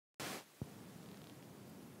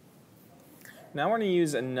Now we're going to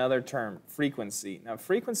use another term, frequency. Now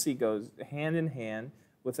frequency goes hand in hand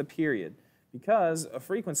with a period because a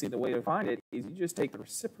frequency, the way to find it is you just take the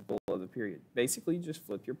reciprocal of the period. Basically, you just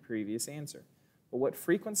flip your previous answer. But what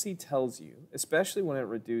frequency tells you, especially when it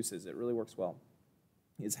reduces, it really works well,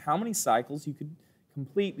 is how many cycles you could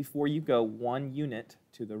complete before you go 1 unit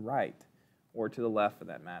to the right, or to the left for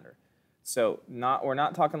that matter. So we're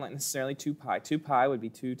not talking like necessarily 2 pi. 2 pi would be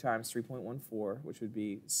 2 times 3.14, which would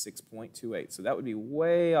be 6.28. So that would be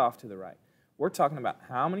way off to the right. We're talking about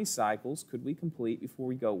how many cycles could we complete before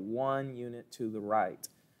we go 1 unit to the right.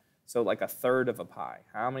 So like 1/3 of a pi.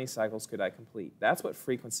 How many cycles could I complete? That's what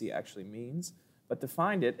frequency actually means. But to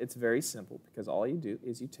find it, it's very simple because all you do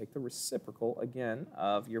is you take the reciprocal, again,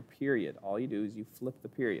 of your period. All you do is you flip the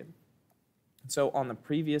period. So on the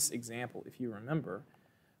previous example, if you remember,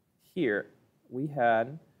 here we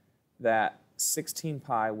had that 16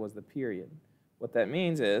 pi was the period. What that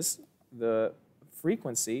means is the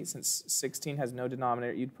frequency, since 16 has no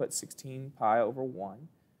denominator, you'd put 16 pi over 1.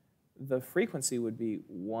 The frequency would be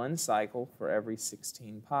 1 cycle for every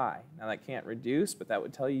 16 pi. Now that can't reduce, but that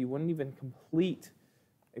would tell you you wouldn't even complete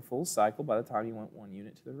a full cycle by the time you went 1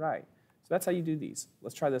 unit to the right. So that's how you do these.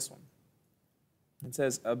 Let's try this one. It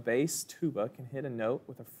says a bass tuba can hit a note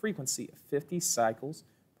with a frequency of 50 cycles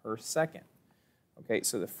per second. Okay,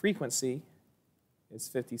 so the frequency is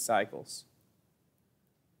 50 cycles.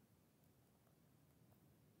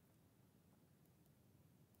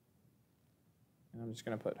 And I'm just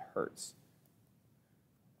going to put hertz.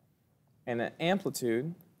 And the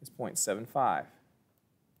amplitude is 0.75.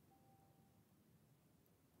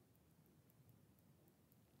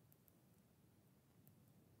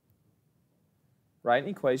 Write an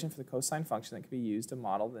equation for the cosine function that can be used to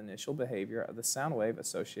model the initial behavior of the sound wave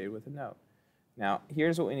associated with a note. Now,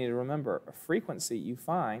 here's what we need to remember. A frequency you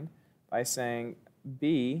find by saying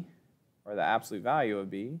B, or the absolute value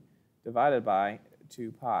of B, divided by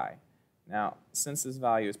 2 pi. Now, since this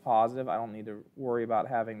value is positive, I don't need to worry about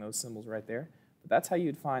having those symbols right there. But that's how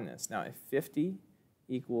you'd find this. Now, if 50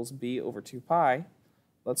 equals B over 2 pi,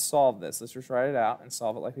 let's solve this. Let's just write it out and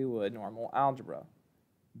solve it like we would normal algebra.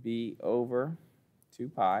 B over 2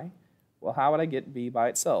 pi. Well, how would I get B by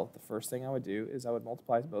itself? The first thing I would do is I would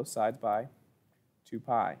multiply both sides by 2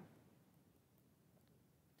 pi.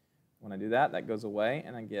 When I do that, that goes away,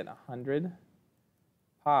 and I get 100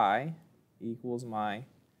 pi equals my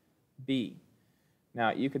B. Now,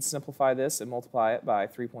 you could simplify this and multiply it by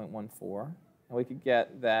 3.14, and we could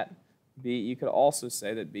get that B. You could also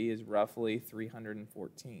say that B is roughly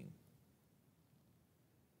 314.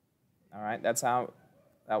 All right, that's how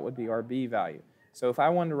that would be our B value. So if I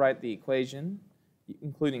wanted to write the equation,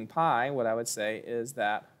 including pi, what I would say is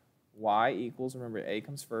that y equals, remember A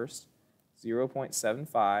comes first,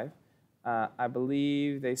 0.75. I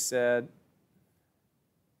believe they said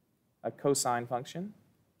a cosine function.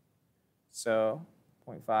 So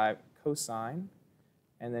 0.5 cosine.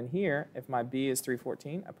 And then here, if my B is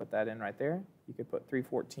 314, I put that in right there. You could put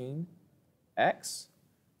 314x,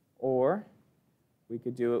 or we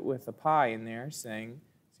could do it with a pi in there, saying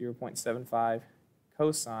 0.75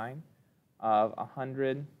 cosine of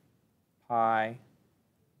 100 pi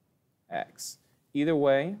x. Either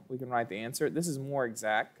way, we can write the answer. This is more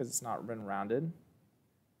exact because it's not been rounded.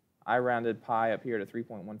 I rounded pi up here to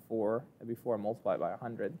 3.14 before I multiply it by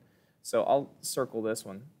 100. So I'll circle this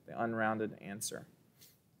one, the unrounded answer.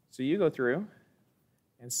 So you go through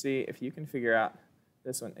and see if you can figure out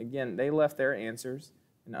this one. Again, they left their answers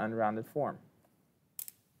in unrounded form.